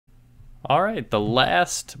All right, the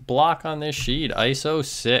last block on this sheet, ISO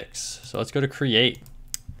 6. So let's go to create.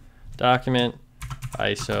 Document,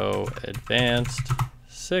 ISO Advanced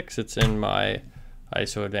 6. It's in my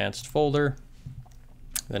ISO Advanced folder.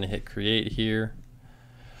 I'm gonna hit create here.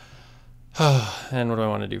 And what do I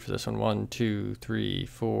want to do for this one? 1, 2, 3,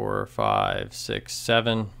 4, 5, 6,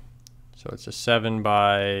 7. So it's a 7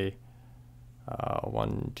 by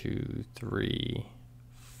 1, 2, 3,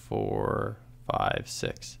 4, 5,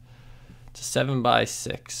 6. It's a 7 by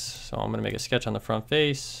 6. So I'm going to make a sketch on the front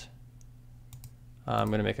face. I'm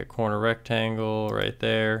going to make a corner rectangle right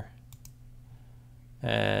there.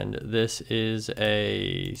 And this is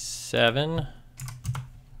a 7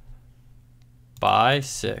 by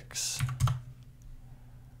 6.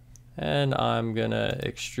 And I'm going to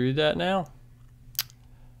extrude that now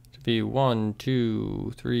to be 1,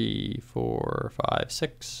 2, 3, 4, 5,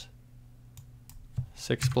 6.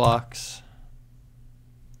 6 blocks.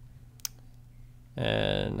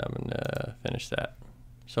 And I'm gonna finish that.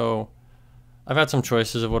 So I've had some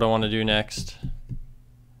choices of what I want to do next.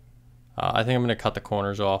 I think I'm gonna cut the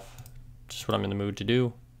corners off, just what I'm in the mood to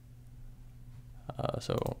do.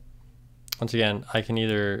 So once again, I can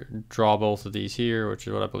either draw both of these here, which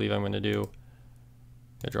is what I believe I'm gonna do.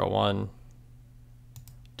 I draw 1,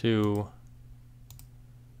 2,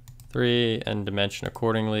 3, and dimension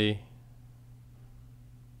accordingly.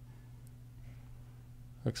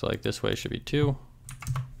 Looks like this way should be 2.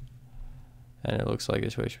 And it looks like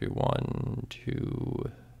this way should be 1,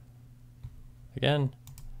 2, again.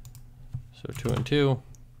 So 2 and 2.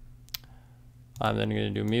 I'm then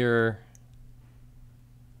going to do mirror.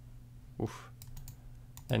 Oof.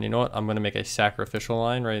 And you know what? I'm going to make a sacrificial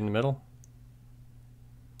line right in the middle.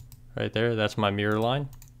 Right there. That's my mirror line.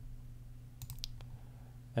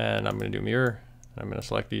 And I'm going to do mirror. I'm going to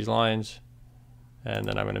select these lines. And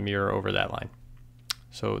then I'm going to mirror over that line.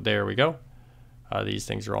 So there we go. These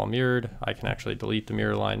things are all mirrored. I can actually delete the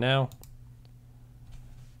mirror line now.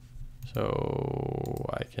 So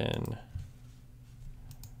I'm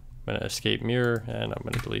going to escape mirror and I'm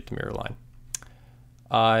going to delete the mirror line.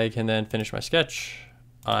 I can then finish my sketch.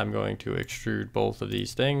 I'm going to extrude both of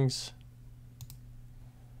these things.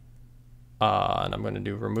 And I'm going to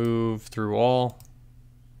do remove through all.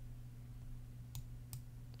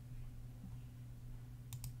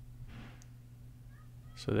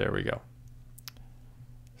 So there we go.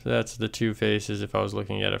 So that's the two faces if I was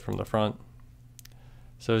looking at it from the front.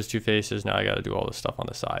 So those two faces, now I got to do all this stuff on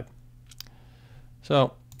the side.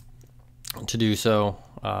 So to do so,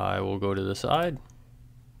 I will go to the side.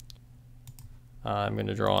 I'm going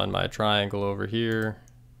to draw in my triangle over here.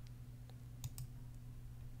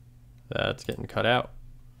 That's getting cut out.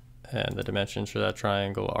 And the dimensions for that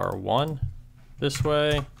triangle are 1 this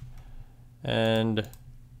way. And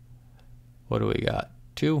what do we got?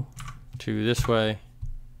 2 this way.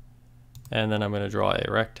 And then I'm going to draw a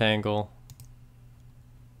rectangle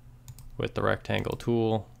with the rectangle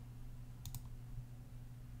tool.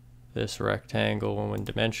 This rectangle, when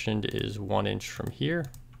dimensioned, is 1 inch from here.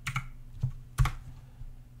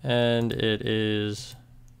 And it is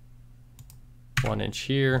 1 inch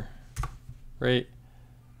here, right?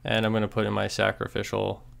 And I'm going to put in my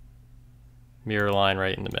sacrificial mirror line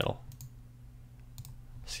right in the middle.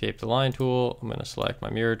 Escape the line tool. I'm going to select my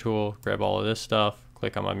mirror tool, grab all of this stuff,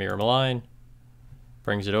 click on my mirror line,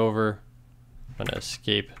 brings it over. I'm going to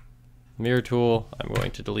escape the mirror tool. I'm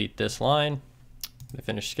going to delete this line. I'm going to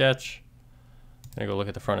finish sketch. I'm going to go look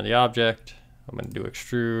at the front of the object. I'm going to do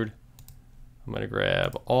extrude. I'm going to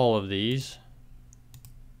grab all of these.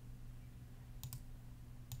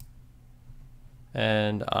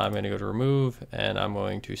 And I'm going to go to remove, and I'm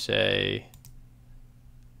going to say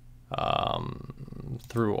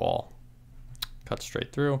through all. Cut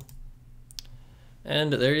straight through.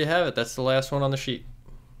 And there you have it. That's the last one on the sheet.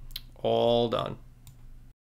 All done.